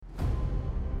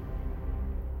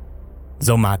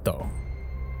Zomato.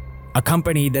 A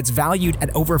company that's valued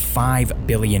at over $5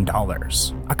 billion.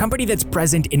 A company that's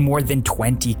present in more than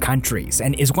 20 countries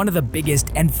and is one of the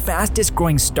biggest and fastest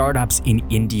growing startups in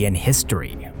Indian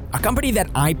history. A company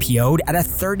that IPO'd at a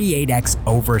 38x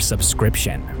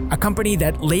oversubscription. A company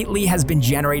that lately has been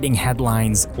generating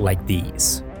headlines like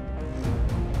these.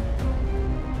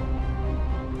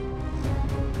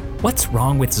 What's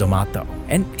wrong with Zomato?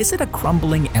 And is it a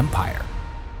crumbling empire?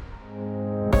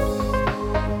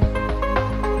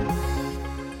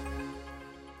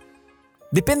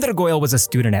 Dipinder Goyal was a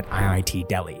student at IIT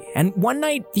Delhi, and one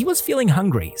night he was feeling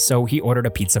hungry, so he ordered a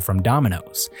pizza from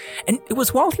Domino's. And it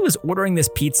was while he was ordering this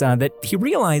pizza that he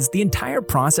realized the entire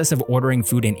process of ordering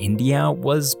food in India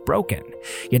was broken.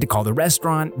 You had to call the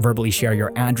restaurant, verbally share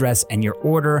your address and your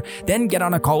order, then get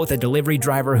on a call with a delivery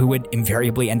driver who would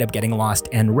invariably end up getting lost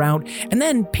en route, and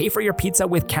then pay for your pizza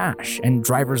with cash, and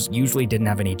drivers usually didn't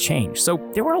have any change. So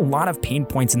there were a lot of pain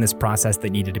points in this process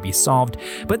that needed to be solved,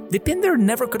 but Dipinder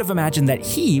never could have imagined that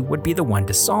he would be the one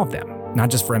to solve them, not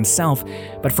just for himself,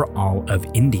 but for all of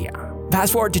India.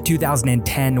 Fast forward to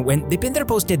 2010 when Dipinder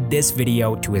posted this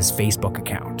video to his Facebook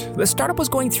account. The startup was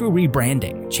going through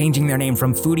rebranding, changing their name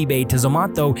from Foodibay to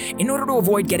Zomato in order to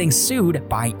avoid getting sued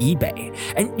by eBay.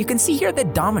 And you can see here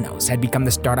that Domino's had become the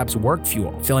startup's work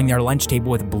fuel, filling their lunch table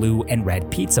with blue and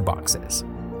red pizza boxes.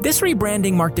 This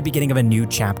rebranding marked the beginning of a new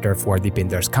chapter for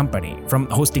Dipinder's company. From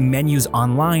hosting menus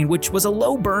online, which was a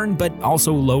low burn but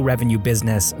also low revenue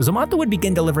business, Zomato would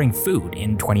begin delivering food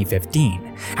in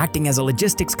 2015, acting as a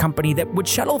logistics company that would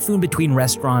shuttle food between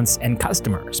restaurants and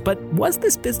customers. But was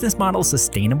this business model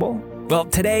sustainable? Well,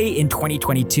 today in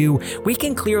 2022, we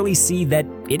can clearly see that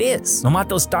it is.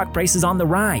 Zomato's stock price is on the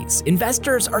rise.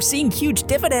 Investors are seeing huge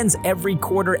dividends every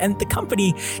quarter, and the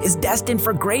company is destined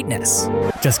for greatness.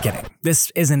 Just kidding.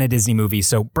 This isn't a Disney movie,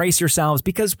 so brace yourselves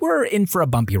because we're in for a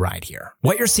bumpy ride here.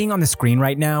 What you're seeing on the screen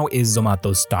right now is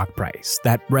Zomato's stock price.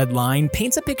 That red line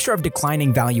paints a picture of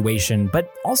declining valuation,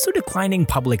 but also declining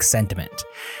public sentiment.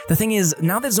 The thing is,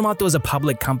 now that Zomato is a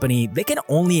public company, they can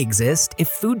only exist if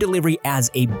food delivery as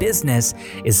a business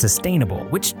is sustainable,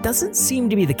 which doesn't seem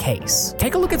to be the case.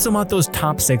 Take a look at Zomato's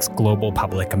top 6 global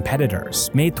public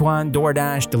competitors: Meituan,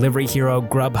 DoorDash, Delivery Hero,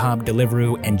 Grubhub,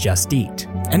 Deliveroo, and Just Eat.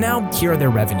 And now here are their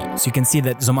revenues. You can see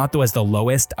that Zomato has the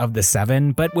lowest of the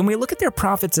 7, but when we look at their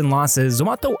profits and losses,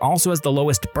 Zomato also has the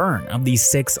lowest burn of these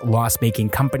 6 loss-making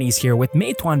companies here, with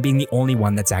Meituan being the only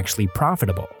one that's actually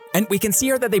profitable. And we can see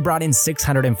here that they brought in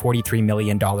 $643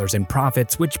 million in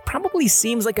profits, which probably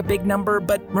seems like a big number,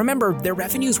 but remember, their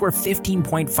revenues were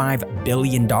 $15.5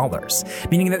 billion,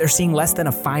 meaning that they're seeing less than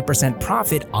a 5%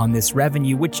 profit on this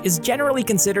revenue, which is generally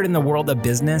considered in the world of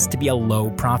business to be a low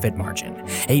profit margin.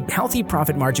 A healthy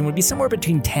profit margin would be somewhere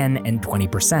between 10 and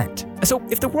 20%. So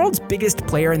if the world's biggest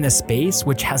player in this space,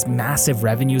 which has massive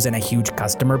revenues and a huge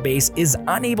customer base, is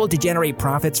unable to generate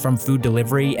profits from food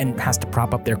delivery and has to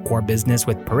prop up their core business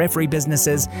with periphery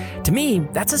businesses, to me,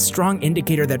 that's a strong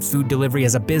indicator that food delivery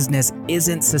as a business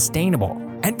isn't sustainable.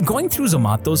 And going through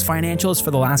Zomato's financials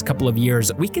for the last couple of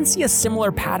years, we can see a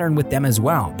similar pattern with them as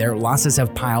well. Their losses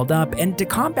have piled up, and to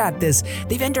combat this,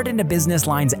 they've entered into business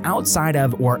lines outside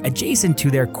of or adjacent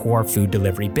to their core food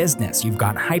delivery business. You've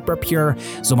got Hyperpure,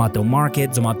 Zomato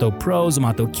Market, Zomato Pro,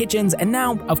 Zomato Kitchens, and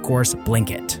now, of course,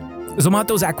 Blinkit.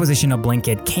 Zomato's acquisition of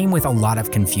Blinkit came with a lot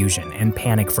of confusion and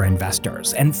panic for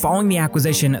investors, and following the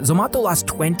acquisition, Zomato lost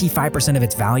 25% of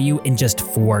its value in just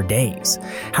 4 days.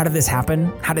 How did this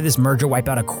happen? How did this merger wipe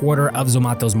out a quarter of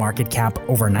Zomato's market cap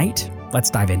overnight? Let's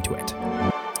dive into it.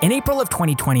 In April of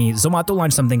 2020, Zomato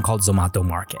launched something called Zomato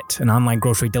Market, an online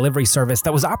grocery delivery service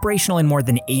that was operational in more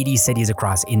than 80 cities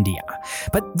across India.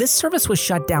 But this service was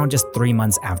shut down just 3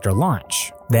 months after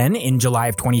launch. Then, in July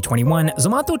of 2021,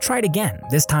 Zomato tried again,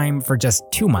 this time for just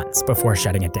 2 months before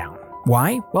shutting it down.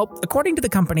 Why? Well, according to the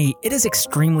company, it is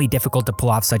extremely difficult to pull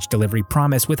off such delivery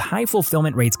promise with high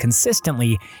fulfillment rates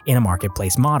consistently in a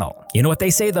marketplace model. You know what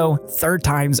they say though? Third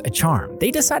time's a charm.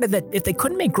 They decided that if they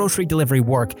couldn't make grocery delivery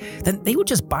work, then they would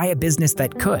just buy a business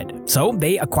that could. So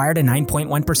they acquired a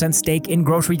 9.1% stake in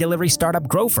grocery delivery startup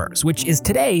Grofers, which is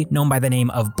today known by the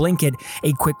name of Blinkit,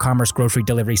 a quick commerce grocery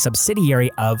delivery subsidiary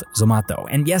of Zomato.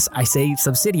 And yes, I say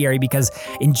subsidiary because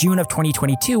in June of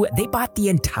 2022, they bought the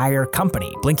entire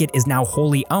company. Blinkit is now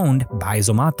wholly owned by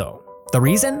Zomato. The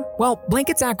reason? Well,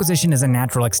 Blinkit's acquisition is a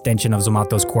natural extension of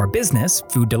Zomato's core business,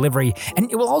 food delivery, and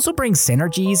it will also bring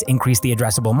synergies, increase the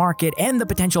addressable market and the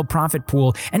potential profit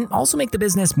pool, and also make the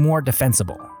business more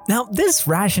defensible. Now, this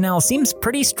rationale seems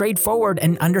pretty straightforward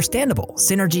and understandable.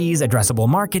 Synergies, addressable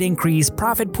market increase,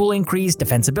 profit pool increase,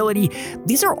 defensibility,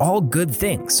 these are all good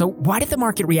things. So why did the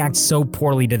market react so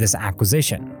poorly to this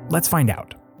acquisition? Let's find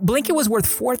out. Blinkit was worth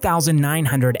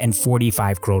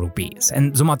 4,945 crore rupees,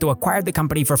 and Zomato acquired the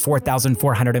company for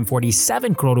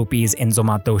 4,447 crore rupees in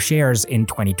Zomato shares in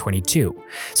 2022.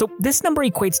 So this number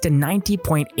equates to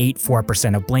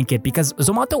 90.84% of Blinkit because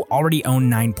Zomato already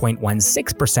owned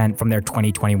 9.16% from their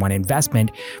 2021 investment,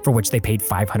 for which they paid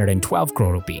 512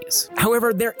 crore rupees.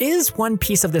 However, there is one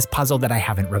piece of this puzzle that I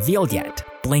haven't revealed yet: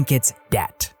 Blinkit's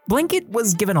debt. Blinkit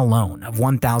was given a loan of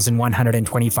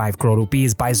 1,125 crore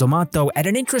rupees by Zomato at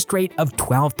an interest rate of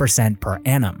 12% per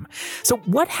annum. So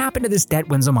what happened to this debt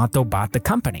when Zomato bought the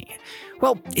company?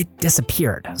 Well, it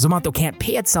disappeared. Zomato can't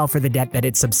pay itself for the debt that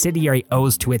its subsidiary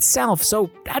owes to itself,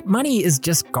 so that money is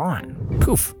just gone.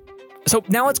 Poof. So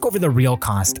now let's go over the real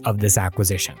cost of this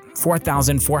acquisition.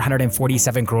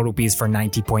 4,447 crore rupees for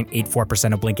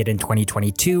 90.84% of Blinkit in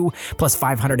 2022, plus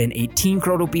 518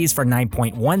 crore rupees for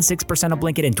 9.16% of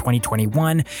Blinkit in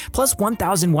 2021, plus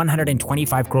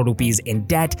 1,125 crore rupees in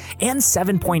debt and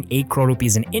 7.8 crore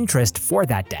rupees in interest for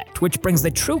that debt, which brings the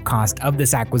true cost of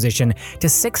this acquisition to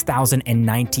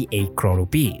 6,098 crore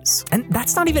rupees. And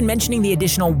that's not even mentioning the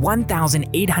additional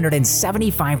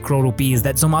 1,875 crore rupees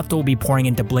that Zomato will be pouring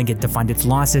into Blinkit to fund its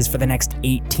losses for the next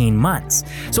 18 months.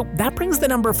 So that brings the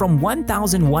number from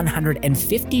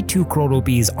 1,152 crore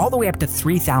rupees all the way up to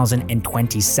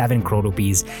 3,027 crore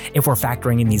rupees if we're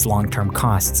factoring in these long-term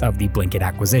costs of the Blinkit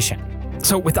acquisition.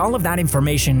 So with all of that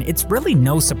information, it's really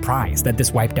no surprise that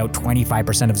this wiped out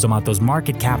 25% of Zomato's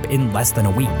market cap in less than a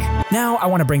week. Now I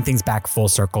want to bring things back full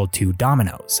circle to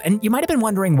Domino's. And you might have been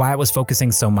wondering why I was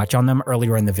focusing so much on them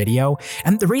earlier in the video.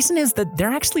 And the reason is that they're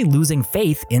actually losing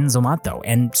faith in Zomato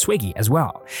and Swiggy as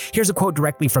well. Here's a quote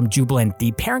directly from Jubilant,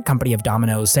 the parent company of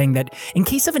Domino's, saying that in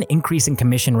case of an increase in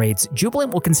commission rates,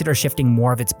 Jubilant will consider shifting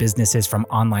more of its businesses from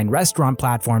online restaurant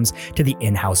platforms to the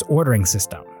in-house ordering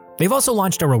system. They've also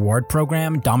launched a reward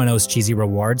program, Domino's Cheesy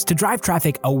Rewards, to drive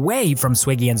traffic away from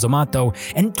Swiggy and Zomato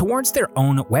and towards their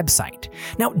own website.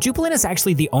 Now, Jubilant is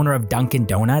actually the owner of Dunkin'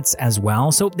 Donuts as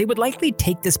well, so they would likely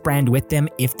take this brand with them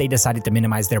if they decided to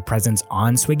minimize their presence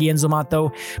on Swiggy and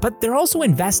Zomato, but they're also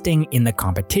investing in the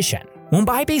competition.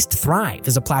 Mumbai-based Thrive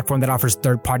is a platform that offers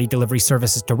third-party delivery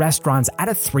services to restaurants at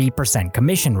a 3%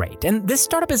 commission rate, and this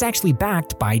startup is actually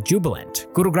backed by Jubilant.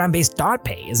 Gurugram-based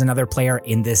DotPay is another player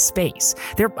in this space.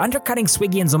 They're undercutting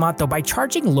Swiggy and Zomato by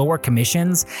charging lower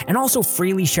commissions and also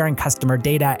freely sharing customer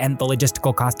data and the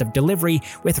logistical cost of delivery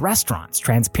with restaurants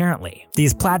transparently.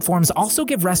 These platforms also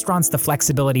give restaurants the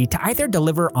flexibility to either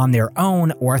deliver on their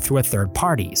own or through a third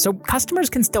party, so customers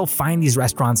can still find these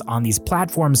restaurants on these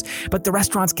platforms, but the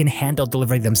restaurants can handle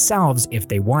delivery themselves if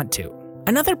they want to.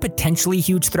 Another potentially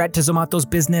huge threat to Zomato's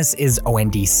business is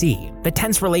ONDC. The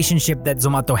tense relationship that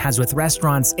Zomato has with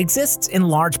restaurants exists in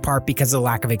large part because of the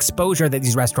lack of exposure that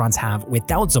these restaurants have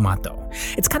without Zomato.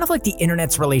 It's kind of like the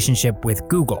internet's relationship with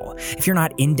Google. If you're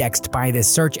not indexed by this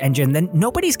search engine, then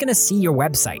nobody's going to see your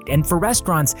website. And for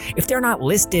restaurants, if they're not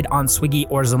listed on Swiggy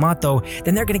or Zomato,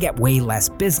 then they're going to get way less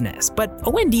business. But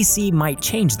ONDC might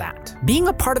change that. Being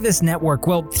a part of this network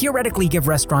will theoretically give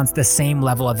restaurants the same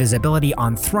level of visibility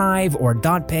on Thrive or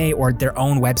DotPay or their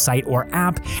own website or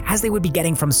app as they would be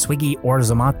getting from Swiggy or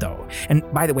Zomato. And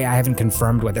by the way, I haven't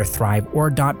confirmed whether Thrive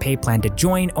or DotPay plan to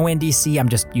join ONDC. I'm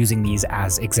just using these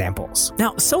as examples.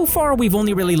 Now, so far, we've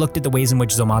only really looked at the ways in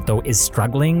which Zomato is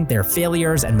struggling, their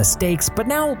failures and mistakes, but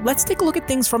now let's take a look at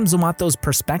things from Zomato's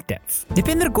perspective.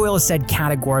 Dipinder Goyal has said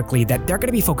categorically that they're going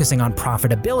to be focusing on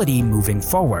profitability moving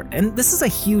forward. And this is a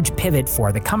huge pivot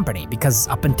for the company because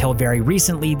up until very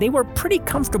recently, they were pretty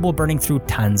comfortable burning through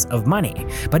tons of money.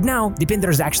 But now, Dipinder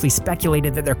has actually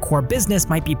speculated that their core business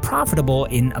might be profitable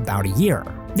in about a year.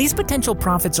 These potential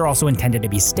profits are also intended to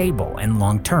be stable and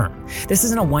long-term. This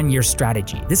isn't a one-year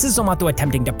strategy. This is Zomato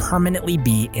attempting to permanently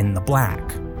be in the black.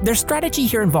 Their strategy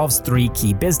here involves three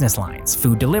key business lines: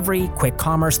 food delivery, quick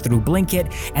commerce through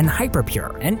Blinkit, and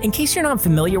Hyperpure. And in case you're not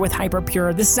familiar with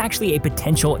Hyperpure, this is actually a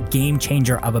potential game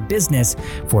changer of a business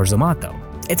for Zomato.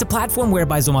 It's a platform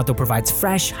whereby Zomato provides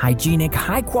fresh, hygienic,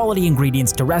 high-quality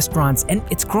ingredients to restaurants, and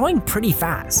it's growing pretty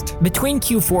fast. Between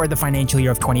Q4 of the financial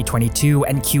year of 2022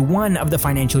 and Q1 of the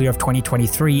financial year of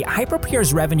 2023,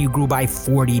 Hyperpure's revenue grew by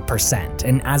 40%.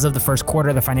 And as of the first quarter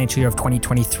of the financial year of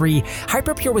 2023,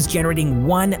 Hyperpure was generating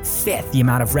 1/5 the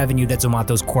amount of revenue that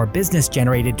Zomato's core business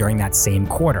generated during that same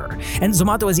quarter. And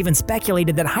Zomato has even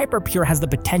speculated that Hyperpure has the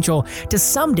potential to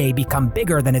someday become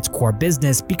bigger than its core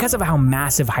business because of how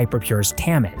massive Hyperpure's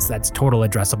TAM TAM is, that's total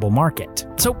addressable market.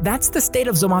 So that's the state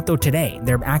of Zomato today.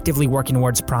 They're actively working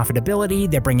towards profitability,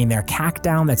 they're bringing their CAC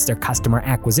down, that's their customer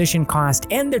acquisition cost,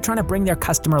 and they're trying to bring their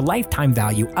customer lifetime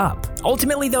value up.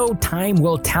 Ultimately though, time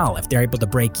will tell if they're able to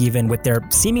break even with their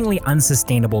seemingly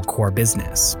unsustainable core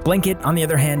business. Blinkit, on the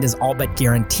other hand, is all but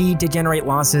guaranteed to generate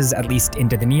losses, at least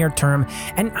into the near term,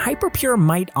 and Hyperpure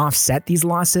might offset these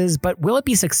losses, but will it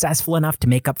be successful enough to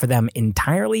make up for them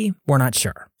entirely? We're not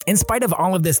sure. In spite of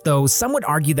all of this though, some would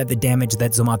argue that the damage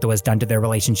that Zomato has done to their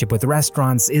relationship with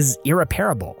restaurants is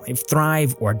irreparable. If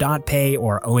Thrive or DotPay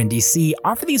or ONDC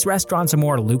offer these restaurants a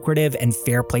more lucrative and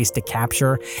fair place to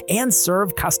capture and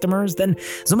serve customers, then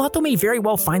Zomato may very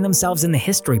well find themselves in the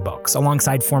history books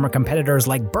alongside former competitors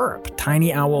like Burp,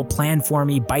 Tiny Owl, Plan For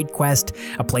Me,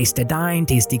 ByteQuest, A Place to Dine,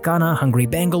 Tasty Kana, Hungry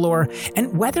Bangalore,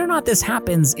 and whether or not this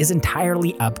happens is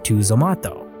entirely up to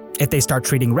Zomato. If they start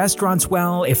treating restaurants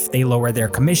well, if they lower their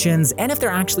commissions, and if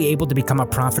they're actually able to become a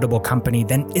profitable company,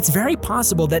 then it's very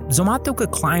possible that Zomato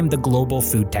could climb the global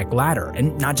food tech ladder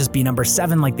and not just be number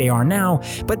 7 like they are now,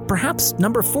 but perhaps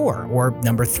number 4 or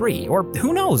number 3, or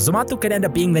who knows, Zomato could end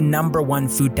up being the number 1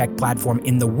 food tech platform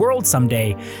in the world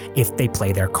someday if they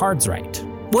play their cards right.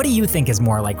 What do you think is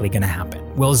more likely going to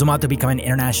happen? Will Zomato become an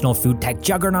international food tech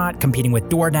juggernaut, competing with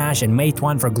DoorDash and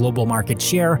Meituan for global market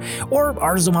share? Or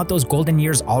are Zomato's golden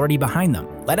years already behind them?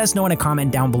 Let us know in a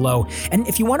comment down below. And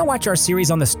if you want to watch our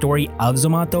series on the story of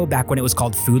Zomato back when it was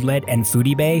called Foodlit and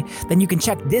Foodie Bay, then you can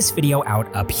check this video out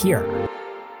up here.